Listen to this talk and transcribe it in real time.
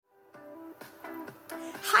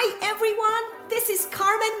Hi everyone, this is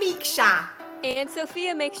Carmen Miksha and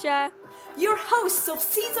Sophia Miksha, your hosts of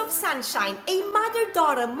Seeds of Sunshine, a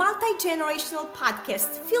mother-daughter multi-generational podcast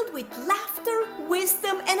filled with laughter,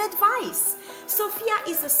 wisdom, and advice. Sophia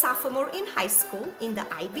is a sophomore in high school in the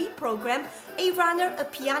IB program, a runner, a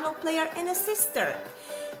piano player, and a sister.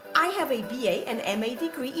 I have a BA and MA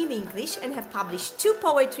degree in English and have published 2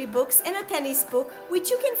 poetry books and a tennis book, which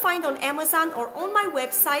you can find on Amazon or on my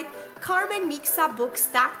website,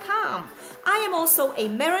 carmenmixabooks.com. I am also a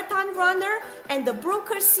marathon runner and the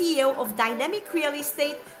broker CEO of Dynamic Real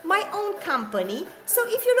Estate, my own company. So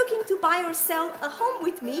if you're looking to buy or sell a home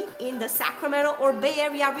with me in the Sacramento or Bay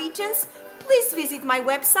Area regions, please visit my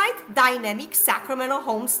website,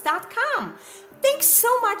 dynamicsacramentohomes.com. Thanks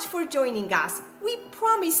so much for joining us. We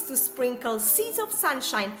promise to sprinkle seeds of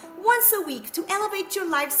sunshine once a week to elevate your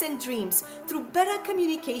lives and dreams through better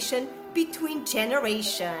communication between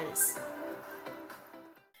generations.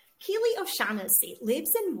 Keely O'Shaughnessy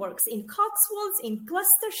lives and works in Cotswolds in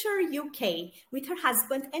Gloucestershire, UK, with her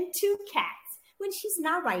husband and 2 cats. When she's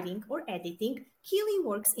not writing or editing, Keely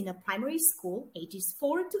works in a primary school, ages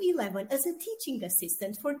 4 to 11, as a teaching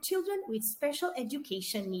assistant for children with special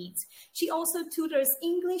education needs. She also tutors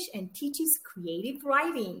English and teaches creative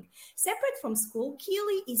writing. Separate from school,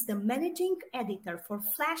 Keely is the managing editor for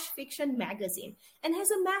Flash Fiction magazine and has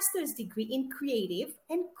a master's degree in creative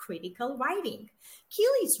and critical writing.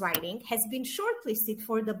 Keely's writing has been shortlisted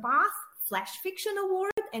for the Bath Flash Fiction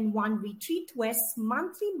Award and won Retreat West's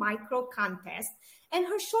monthly micro contest, and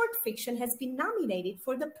her short fiction has been nominated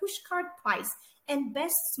for the Pushcart Prize and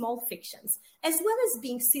Best Small Fictions, as well as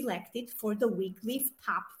being selected for the Wycliffe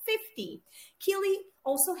Top 50. Keely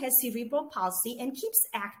also has cerebral palsy and keeps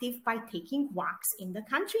active by taking walks in the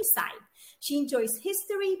countryside. She enjoys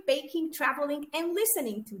history, baking, traveling, and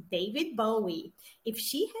listening to David Bowie. If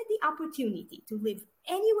she had the opportunity to live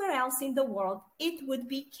anywhere else in the world, it would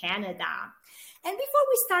be Canada. And before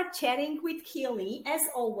we start chatting with Keely, as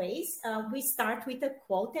always, we start with a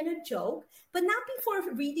quote and a joke, but not before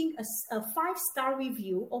reading a 5-star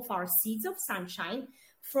review of our Seeds of Sunshine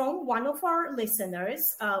from one of our listeners,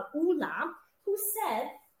 Ula, who said,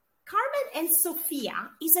 Carmen and Sophia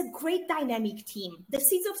is a great dynamic team. The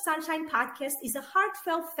Seeds of Sunshine podcast is a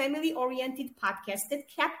heartfelt, family-oriented podcast that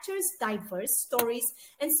captures diverse stories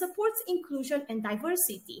and supports inclusion and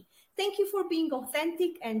diversity. Thank you for being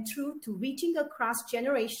authentic and true to reaching across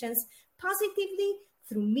generations positively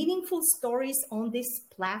through meaningful stories on this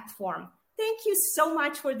platform. Thank you so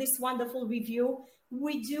much for this wonderful review.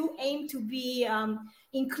 We do aim to be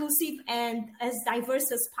inclusive and as diverse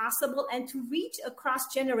as possible and to reach across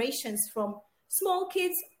generations from small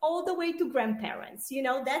kids all the way to grandparents. You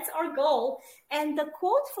know, that's our goal. And the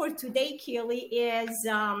quote for today, Keely, is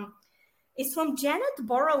from Janet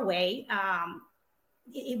Borroway,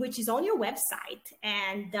 which is on your website.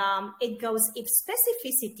 And it goes, if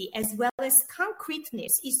specificity as well as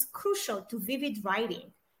concreteness is crucial to vivid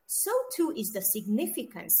writing, so too is the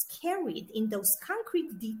significance carried in those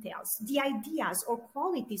concrete details, the ideas or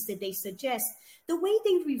qualities that they suggest, the way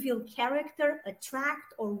they reveal character,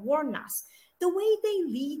 attract, or warn us, the way they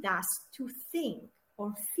lead us to think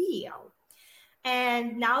or feel.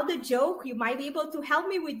 And now the joke, you might be able to help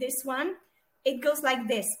me with this one. It goes like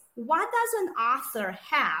this. What does an author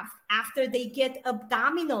have after they get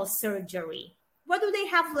abdominal surgery? What do they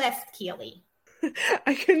have left, Keely?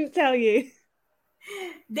 I couldn't tell you.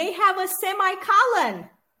 They have a semicolon.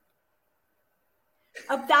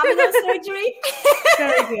 Abdominal surgery.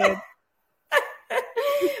 Very good.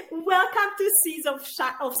 Welcome to Seeds of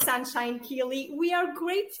Sunshine, Keely. We are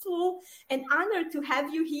grateful and honored to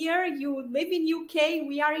have you here. You live in UK.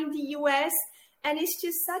 We are in the US. And it's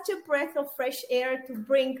just such a breath of fresh air to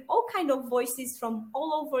bring all kinds of voices from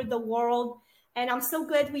all over the world. And I'm so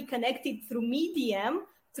glad we connected through Medium,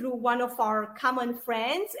 through one of our common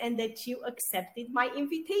friends, and that you accepted my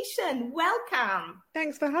invitation. Welcome.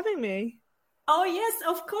 Thanks for having me. Oh, yes,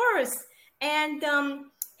 of course. And at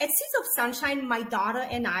Seeds of Sunshine, my daughter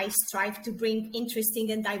and I strive to bring interesting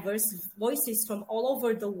and diverse voices from all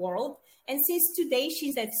over the world. And since today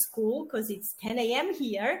she's at school, because it's 10 a.m.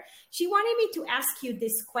 here, she wanted me to ask you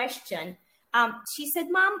this question. She said,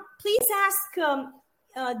 Mom, please ask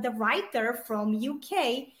the writer from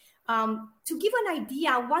UK to give an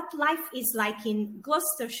idea what life is like in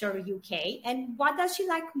Gloucestershire, UK, and what does she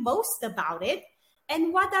like most about it,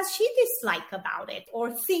 and what does she dislike about it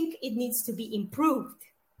or think it needs to be improved?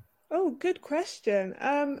 Oh, good question.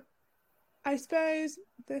 I suppose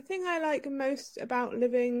the thing I like most about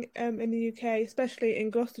living in the UK, especially in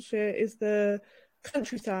Gloucestershire, is the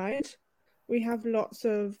countryside. We have lots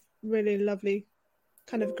of really lovely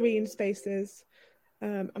kind of green spaces.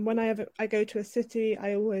 And when I go to a city,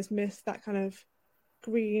 I always miss that kind of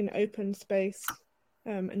green open space.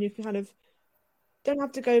 And you can kind of don't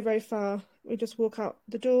have to go very far. We just walk out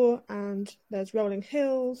the door and there's rolling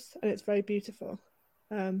hills and it's very beautiful.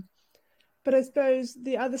 But I suppose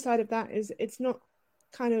the other side of that is it's not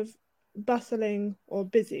kind of bustling or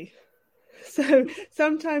busy. So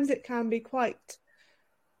sometimes it can be quite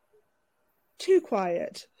too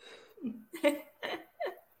quiet.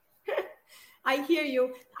 I hear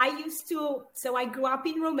you. So I grew up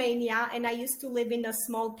in Romania and I used to live in a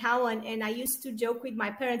small town, and I used to joke with my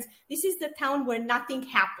parents, this is the town where nothing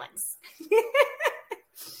happens.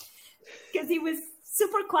 Because it was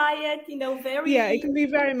super quiet, very... Yeah, it can be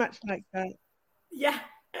very much like that. Yeah.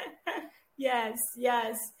 Yes.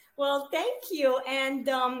 Well, thank you. And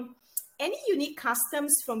any unique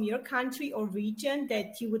customs from your country or region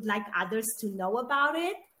that you would like others to know about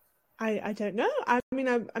it? I don't know. I mean,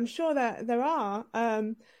 I'm sure that there are.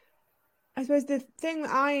 I suppose the thing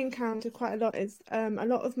that I encounter quite a lot is a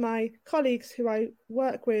lot of my colleagues who I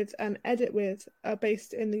work with and edit with are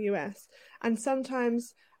based in the US. And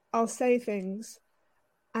sometimes I'll say things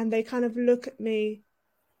and they kind of look at me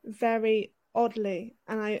very oddly.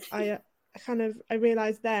 And I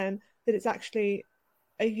realize then that it's actually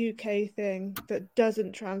a UK thing that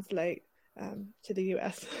doesn't translate to the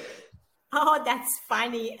US. Oh, that's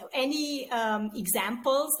funny. Any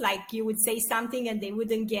examples? Like you would say something and they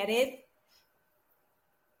wouldn't get it?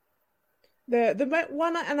 The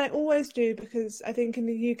one, and I always do because I think in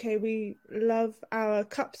the UK we love our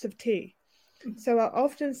cups of tea. So I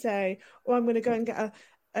often say, "Oh, I'm going to go and get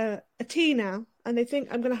a tea now," and they think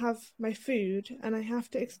I'm going to have my food, and I have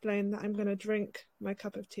to explain that I'm going to drink my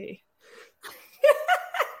cup of tea.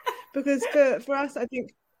 Because for us, I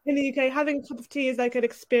think in the UK, having a cup of tea is like an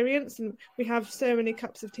experience, and we have so many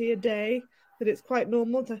cups of tea a day that it's quite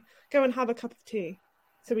normal to go and have a cup of tea.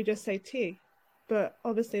 So we just say tea. But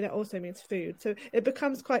obviously that also means food. So it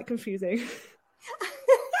becomes quite confusing.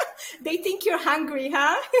 They think you're hungry,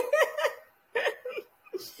 huh?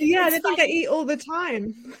 Yeah, they think I eat all the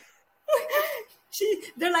time.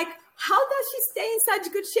 They're like, how does she stay in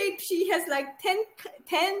such good shape? She has like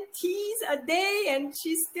 10 teas a day and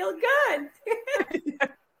she's still good.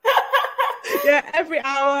 Yeah, every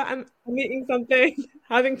hour I'm eating something,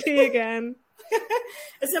 having tea again.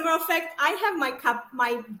 As a matter of fact, I have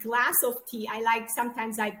my glass of tea.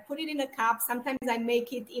 Sometimes I put it in a cup. Sometimes I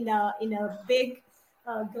make it in a big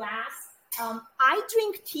glass. I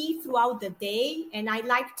drink tea throughout the day, and I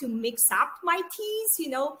like to mix up my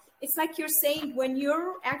teas. It's like you're saying when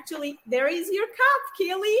you're actually, there is your cup,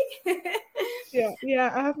 Keely.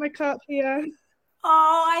 Yeah, I have my cup here.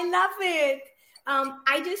 Oh, I love it.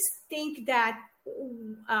 I just think that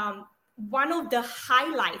one of the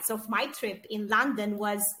highlights of my trip in London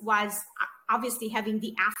was obviously having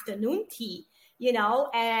the afternoon tea,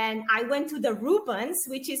 and I went to the Rubens,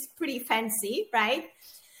 which is pretty fancy, right?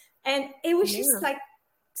 And it was just like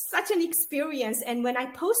such an experience. And when I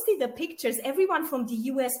posted the pictures, everyone from the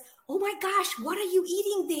US, oh my gosh, what are you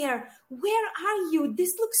eating there? Where are you?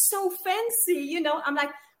 This looks so fancy. I'm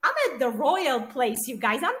like, I'm at the royal place, you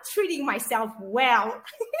guys. I'm treating myself well.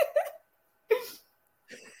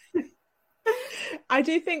 I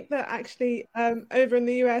do think that actually over in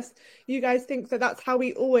the US, you guys think that that's how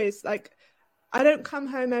we always, like, I don't come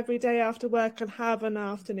home every day after work and have an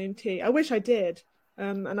afternoon tea. I wish I did.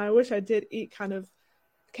 And I wish I did eat kind of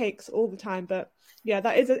cakes all the time. But yeah,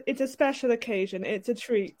 it's a special occasion. It's a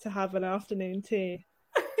treat to have an afternoon tea.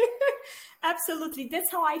 Absolutely. That's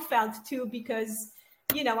how I felt too, because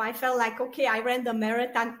I felt like, okay, I ran the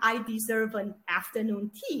marathon. I deserve an afternoon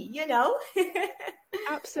tea,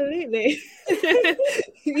 Absolutely.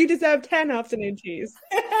 You deserve 10 afternoon teas.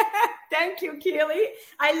 Thank you, Keely.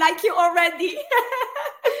 I like you already.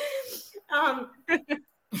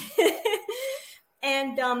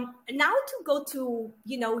 And now to go to,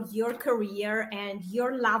 your career and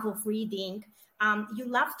your love of reading. You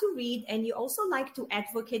love to read, and you also like to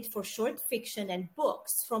advocate for short fiction and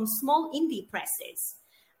books from small indie presses.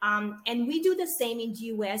 And we do the same in the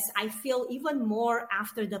US. I feel even more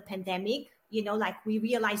after the pandemic, like we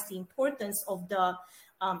realized the importance of the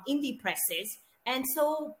indie presses. And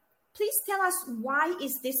so please tell us, why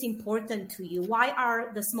is this important to you? Why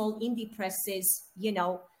are the small indie presses,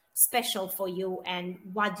 special for you? And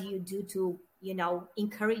what do you do to,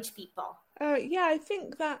 encourage people? Yeah, I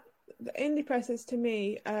think that the indie presses to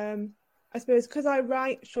me, I suppose because I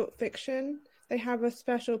write short fiction, they have a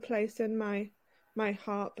special place in my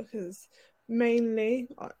heart, because mainly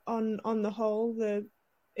on the whole, the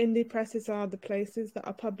indie presses are the places that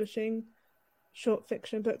are publishing short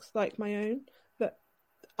fiction books like my own. But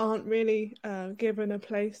aren't really given a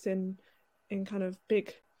place in kind of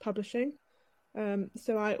big publishing.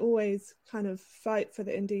 So I always kind of fight for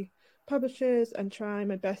the indie publishers and try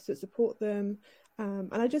my best to support them.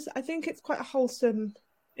 And I think it's quite a wholesome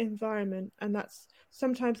environment, and that's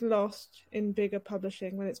sometimes lost in bigger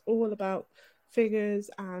publishing when it's all about figures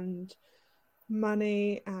and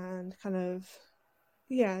money and kind of,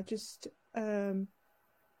 yeah, just something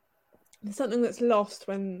that's lost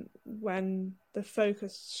when the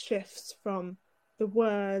focus shifts from the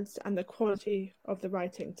words and the quality of the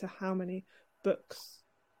writing to how many books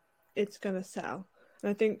it's going to sell.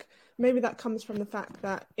 And I think maybe that comes from the fact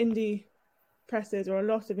that indie presses, or a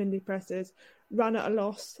lot of indie presses, run at a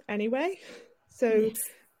loss anyway. So yes,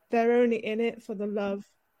 they're only in it for the love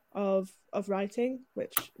of writing,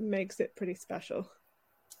 which makes it pretty special.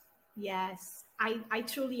 Yes, I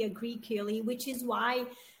truly agree, Keely, which is why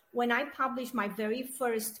when I published my very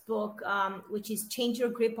first book, which is Change Your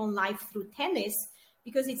Grip on Life Through Tennis,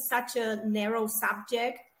 because it's such a narrow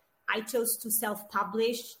subject, I chose to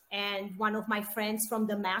self-publish. And one of my friends from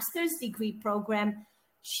the master's degree program,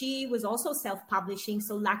 she was also self-publishing.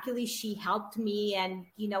 So luckily she helped me, and,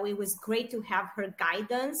 you know, it was great to have her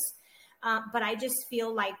guidance. But I just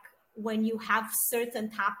feel like when you have certain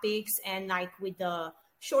topics, and like with the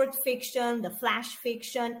short fiction, the flash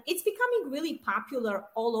fiction, it's becoming really popular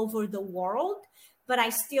all over the world. But I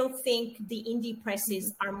still think the indie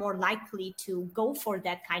presses are more likely to go for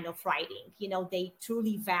that kind of writing. You know, they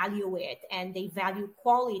truly value it, and they value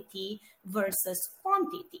quality versus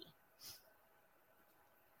quantity.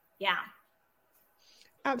 Yeah.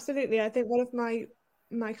 Absolutely. I think one of my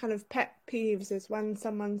kind of pet peeves is when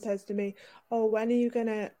someone says to me, "Oh, when are you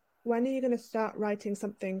gonna start writing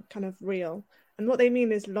something kind of real?" And what they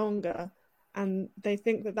mean is longer, and they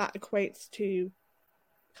think that equates to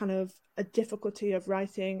kind of a difficulty of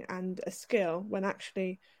writing and a skill, when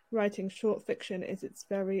actually writing short fiction is its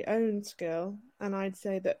very own skill. And I'd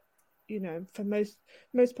say that, you know, for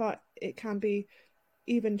most part, it can be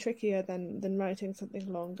even trickier than writing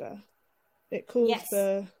something longer. It calls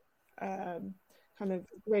for kind of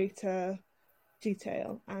greater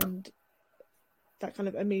detail and that kind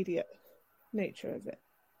of immediate nature of it.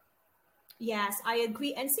 Yes, I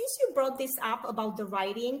agree. And since you brought this up about the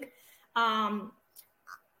writing,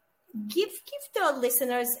 give the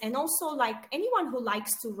listeners, and also like anyone who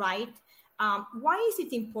likes to write, why is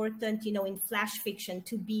it important, you know, in flash fiction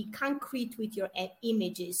to be concrete with your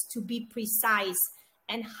images, to be precise,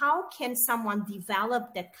 and how can someone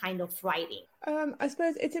develop that kind of writing? I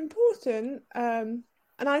suppose it's important, and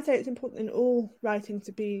I'd say it's important in all writing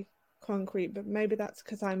to be concrete, but maybe that's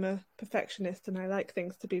because I'm a perfectionist and I like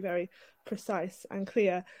things to be very precise and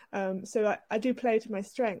clear. So I do play to my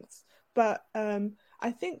strengths, but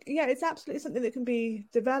I think, yeah, it's absolutely something that can be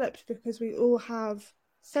developed, because we all have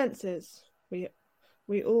senses. We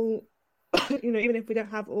all, you know, even if we don't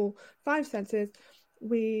have all 5 senses,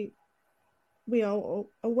 we are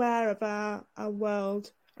aware of our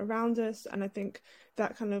world around us. And I think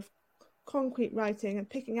that kind of concrete writing and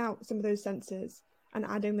picking out some of those senses and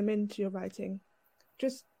adding them into your writing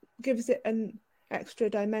just gives it an extra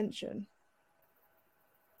dimension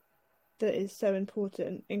that is so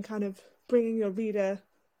important in kind of bringing your reader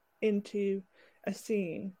into a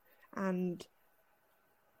scene and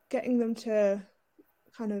getting them to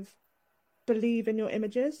kind of believe in your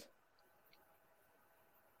images.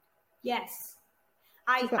 Yes.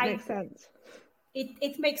 Does that make sense?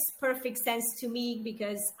 It makes perfect sense to me,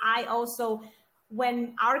 because I also,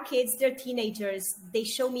 when our kids, they're teenagers, they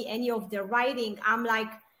show me any of their writing, I'm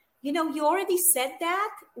like, you know, you already said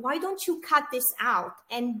that. Why don't you cut this out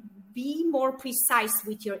and be more precise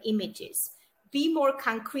with your images? Be more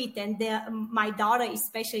concrete. And my daughter,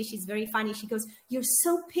 especially, she's very funny. She goes, "You're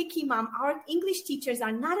so picky, Mom. Our English teachers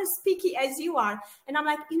are not as picky as you are." And I'm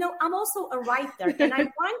like, you know, I'm also a writer, and I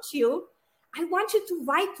want you to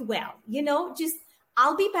write well. You know, just,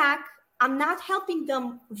 I'll be back. I'm not helping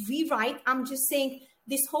them rewrite. I'm just saying,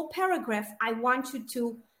 this whole paragraph, I want you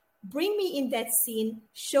to bring me in that scene.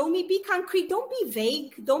 Show me, be concrete. Don't be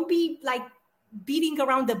vague. Don't be like beating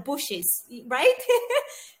around the bushes, right?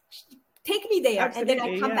 Take me there. Absolutely, and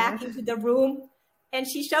then I come back into the room and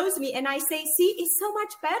she shows me and I say, see, it's so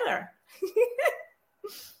much better.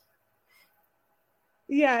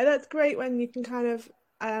 Yeah, that's great when you can kind of,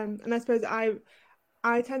 and I suppose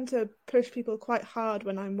I tend to push people quite hard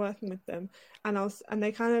when I'm working with them, and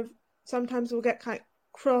they kind of sometimes will get kind of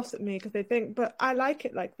cross at me because they think, but I like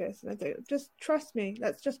it like this. And I say, just trust me,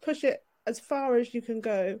 let's just push it as far as you can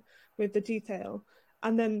go with the detail.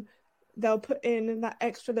 And then they'll put in that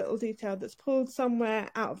extra little detail that's pulled somewhere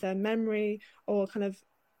out of their memory or kind of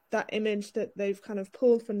that image that they've kind of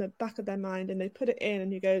pulled from the back of their mind, and they put it in,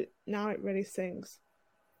 and you go, now it really sings.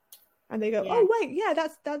 And they go, Yeah. oh wait, yeah,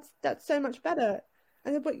 that's so much better.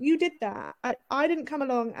 And then, but you did that. I didn't come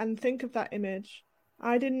along and think of that image.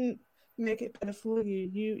 I didn't make it better for you.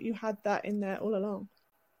 You had that in there all along.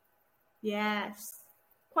 Yes,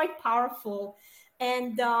 quite powerful.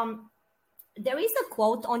 And there is a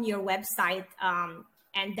quote on your website,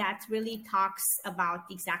 and that really talks about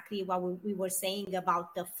exactly what we were saying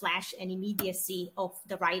about the flash and immediacy of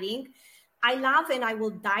the writing. I love and I will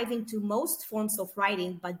dive into most forms of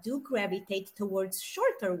writing, but do gravitate towards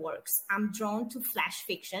shorter works. I'm drawn to flash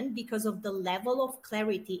fiction because of the level of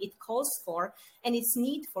clarity it calls for and its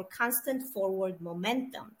need for constant forward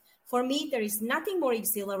momentum. For me, there is nothing more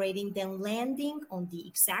exhilarating than landing on the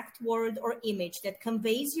exact word or image that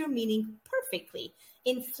conveys your meaning perfectly.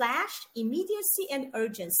 In flash, immediacy and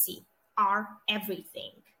urgency are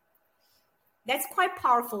everything. That's quite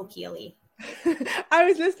powerful, Keely. I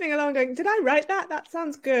was listening along going, did I write that? That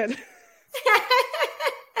sounds good.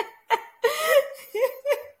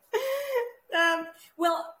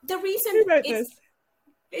 Well, the reason Who wrote this?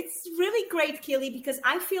 It's really great, Keely, because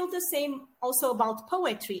I feel the same also about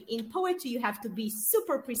poetry. In poetry, you have to be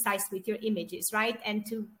super precise with your images, right? And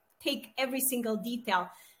to take every single detail.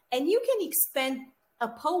 And you can expand a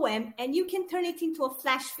poem and you can turn it into a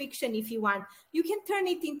flash fiction if you want. You can turn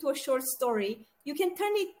it into a short story. You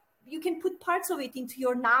can put parts of it into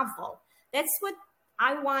your novel. That's what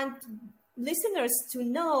I want listeners to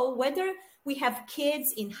know, whether we have kids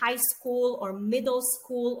in high school or middle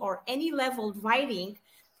school or any level writing.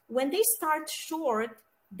 When they start short,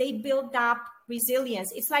 they build up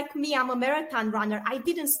resilience. It's like me, I'm a marathon runner. I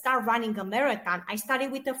didn't start running a marathon. I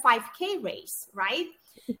started with a 5K race, right?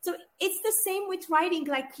 So it's the same with writing.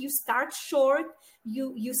 Like you start short,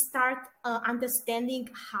 you start understanding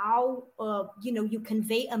how you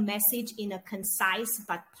convey a message in a concise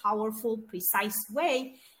but powerful, precise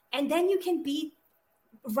way, and then you can be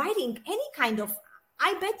writing any kind of.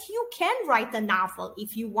 I bet you can write a novel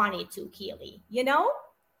if you wanted to, Keely.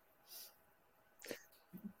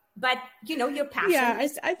 But your passion. Yeah,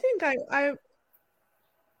 I think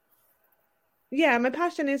yeah, my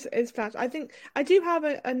passion is flash. I think I do have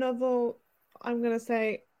a novel, I'm gonna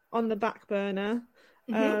say, on the back burner.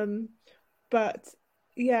 But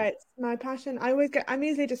yeah, it's my passion. I'm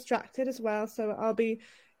easily distracted as well, so I'll be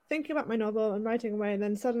thinking about my novel and writing away, and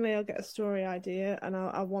then suddenly I'll get a story idea and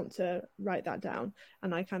I'll want to write that down,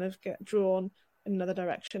 and I kind of get drawn in another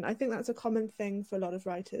direction. I think that's a common thing for a lot of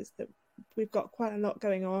writers, that we've got quite a lot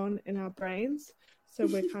going on in our brains, so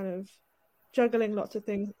we're kind of juggling lots of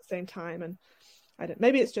things at the same time. And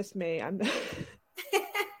maybe it's just me.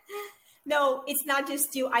 No, it's not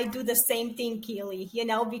just you. I do the same thing, Keely,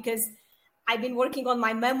 because I've been working on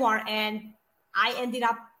my memoir and I ended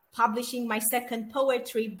up publishing my second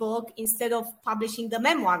poetry book instead of publishing the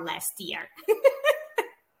memoir last year.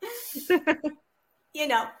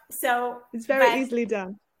 So it's very easily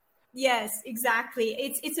done. Yes, exactly.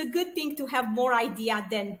 It's a good thing to have more idea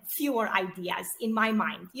than fewer ideas in my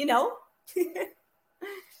mind,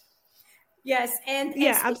 Yes, and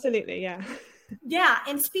absolutely, yeah. Yeah,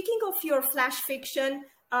 and speaking of your flash fiction,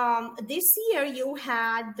 this year you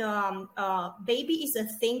had "Baby Is a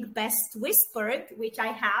Thing Best Whispered," which I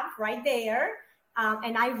have right there,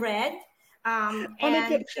 and I read on a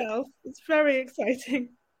bookshelf. It's very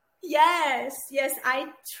exciting. Yes,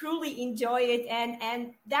 I truly enjoy it,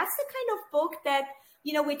 and that's the kind of book that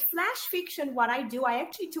with flash fiction. What I do, I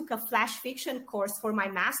actually took a flash fiction course for my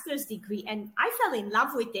master's degree, and I fell in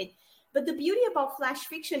love with it. But the beauty about flash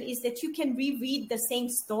fiction is that you can reread the same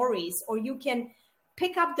stories, or you can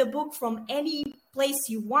pick up the book from any place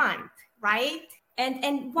you want, right?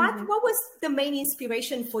 And what was the main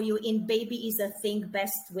inspiration for you in "Baby Is a Thing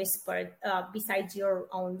Best Whispered," besides your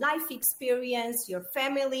own life experience, your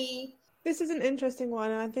family? This is an interesting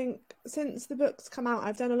one. I think since the book's come out,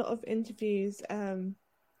 I've done a lot of interviews, and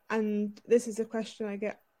this is a question I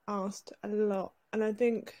get asked a lot. And I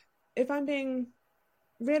think, if I'm being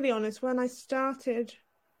really honest, when I started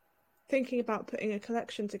thinking about putting a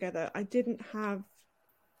collection together, I didn't have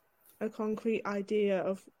a concrete idea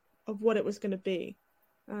of what it was going to be.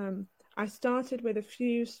 I started with a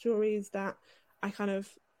few stories that I kind of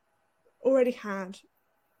already had,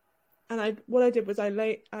 and what I did was I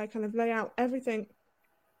kind of lay out everything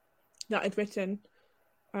that I'd written,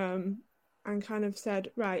 and kind of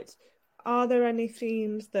said, right, are there any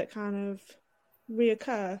themes that kind of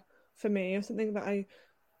reoccur for me, or something that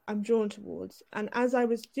I'm drawn towards? And as I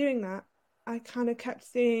was doing that, I kind of kept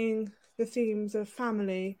seeing the themes of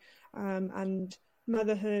family, and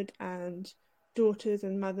motherhood and daughters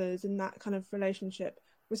and mothers, and that kind of relationship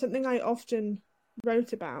was something I often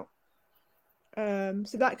wrote about.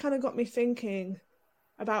 So that kind of got me thinking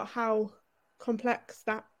about how complex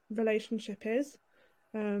that relationship is.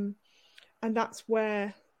 And that's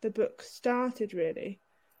where the book started, really.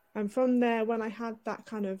 And from there, when I had that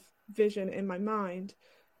kind of vision in my mind,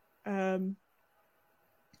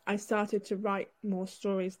 I started to write more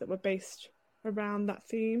stories that were based around that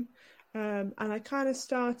theme. And I kind of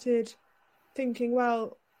started thinking,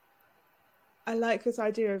 well, I like this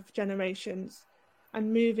idea of generations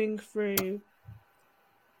and moving through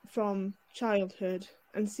from childhood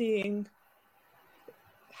and seeing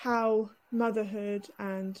how motherhood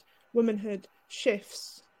and womanhood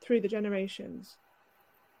shifts through the generations.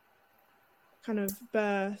 Kind of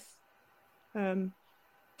birth,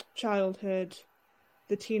 childhood,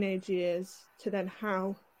 the teenage years, to then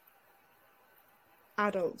how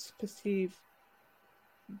adults perceive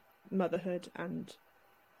motherhood. And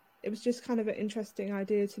it was just kind of an interesting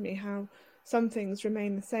idea to me how some things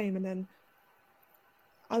remain the same and then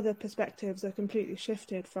other perspectives are completely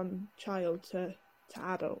shifted from child to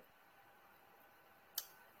adult.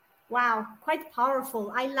 Wow, quite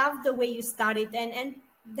powerful. I love the way you started, and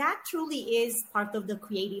that truly is part of the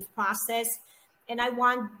creative process. And I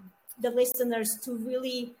want the listeners to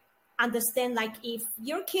really understand, like, if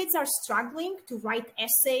your kids are struggling to write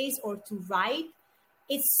essays or to write,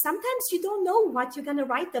 it's sometimes you don't know what you're going to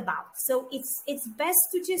write about. So it's best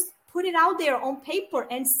to just put it out there on paper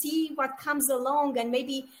and see what comes along, and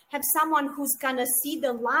maybe have someone who's going to see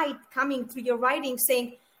the light coming through your writing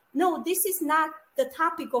saying, no, this is not the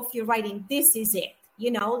topic of your writing. This is it.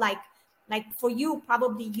 Like for you,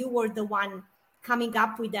 probably you were the one coming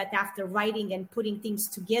up with that after writing and putting things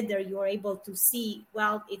together. You were able to see,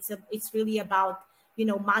 well, it's really about,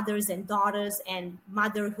 mothers and daughters and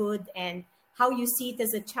motherhood, and how you see it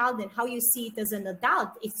as a child and how you see it as an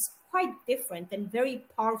adult. It's quite different and very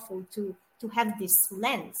powerful to have this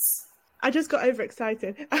lens. I just got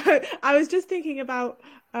overexcited. I was just thinking about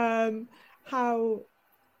how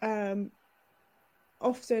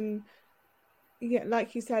often,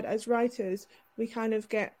 like you said, as writers, we kind of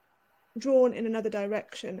get drawn in another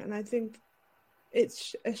direction. And I think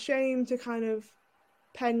it's a shame to kind of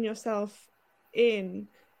pen yourself in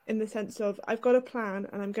the sense of, I've got a plan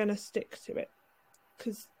and I'm going to stick to it.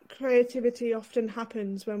 Because creativity often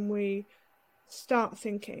happens when we start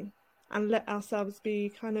thinking and let ourselves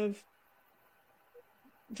be kind of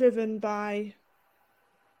driven by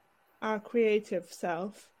our creative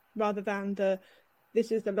self rather than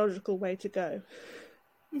this is the logical way to go,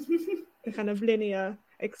 the kind of linear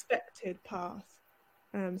expected path.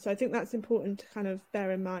 So I think that's important to kind of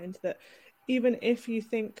bear in mind, that even if you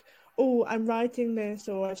think, oh, I'm writing this,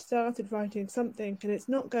 or I've started writing something and it's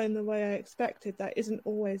not going the way I expected, that isn't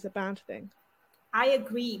always a bad thing. I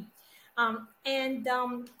agree.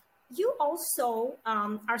 You also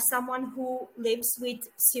are someone who lives with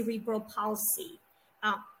cerebral palsy.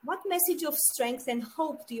 What message of strength and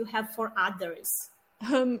hope do you have for others?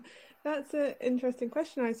 That's an interesting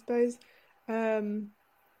question, I suppose. Yeah,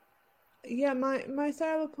 my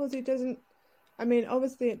cerebral palsy doesn't,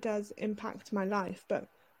 obviously it does impact my life, but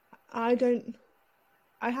I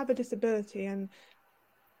have a disability, and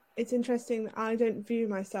it's interesting that I don't view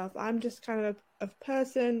myself. I'm just kind of a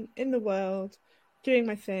person in the world, doing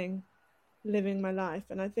my thing, living my life.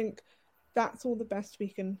 And I think that's all the best we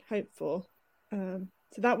can hope for.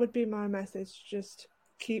 So that would be my message. Just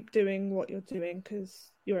keep doing what you're doing,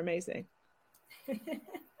 because you're amazing.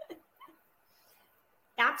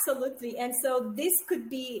 Absolutely. And so this could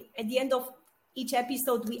be, at the end of each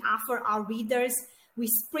episode, we offer our readers, we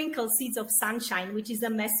sprinkle seeds of sunshine, which is a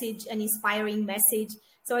message, an inspiring message.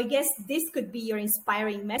 So I guess this could be your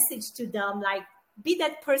inspiring message to them, like, be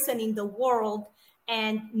that person in the world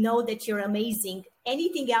and know that you're amazing.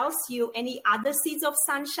 Anything else, any other seeds of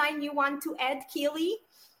sunshine you want to add, Keely?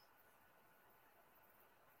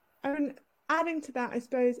 Adding to that, I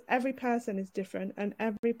suppose every person is different, and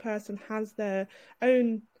every person has their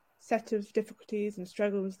own set of difficulties and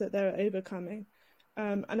struggles that they're overcoming.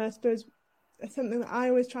 And I suppose something that I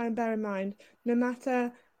always try and bear in mind, no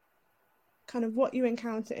matter kind of what you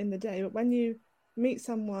encounter in the day, but when you meet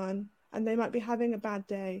someone and they might be having a bad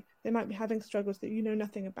day, they might be having struggles that you know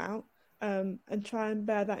nothing about, and try and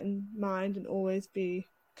bear that in mind and always be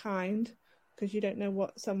kind, because you don't know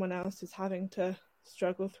what someone else is having to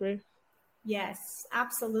struggle through. Yes,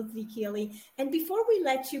 absolutely, Keely. And before we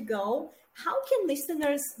let you go, how can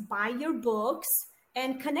listeners buy your books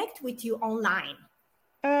and connect with you online?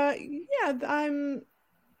 Yeah,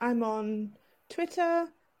 I'm on Twitter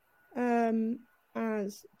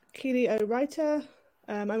as Keely O'Writer.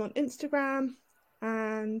 I'm on Instagram,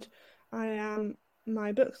 and I am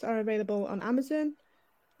my books are available on Amazon.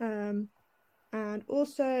 And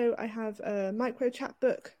also I have a micro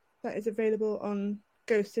chapbook that is available on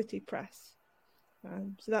Ghost City Press.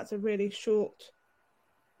 So that's a really short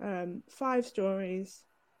 5 stories,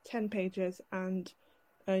 10 pages, and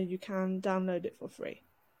you can download it for free.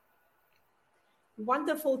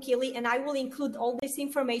 Wonderful, Keely, and I will include all this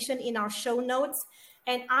information in our show notes.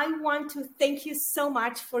 And I want to thank you so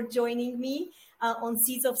much for joining me on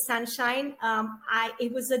Seeds of Sunshine.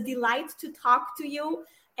 It was a delight to talk to you,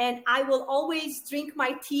 and I will always drink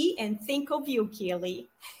my tea and think of you, Keely.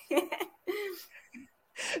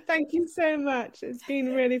 Thank you so much. It's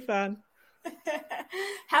been really fun.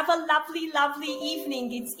 Have a lovely, lovely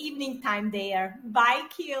evening. It's evening time there. Bye,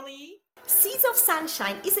 Keely. Seeds of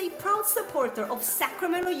Sunshine is a proud supporter of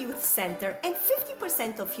Sacramento Youth Center, and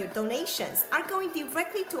 50% of your donations are going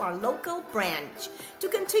directly to our local branch. To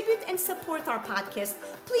contribute and support our podcast,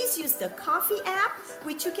 please use the Coffee app,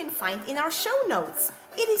 which you can find in our show notes.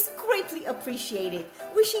 It is greatly appreciated.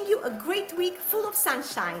 Wishing you a great week full of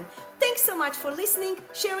sunshine. Thanks so much for listening,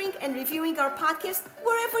 sharing, and reviewing our podcast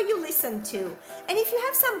wherever you listen to. And if you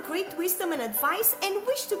have some great wisdom and advice and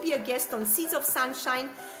wish to be a guest on Seeds of Sunshine,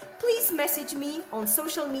 please message me on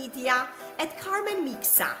social media at Carmen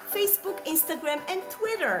Mixa, Facebook, Instagram, and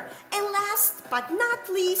Twitter. And last but not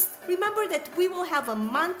least, remember that we will have a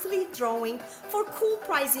monthly drawing for cool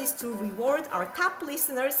prizes to reward our top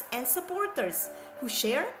listeners and supporters who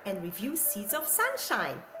share and review Seeds of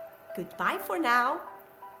Sunshine. Goodbye for now.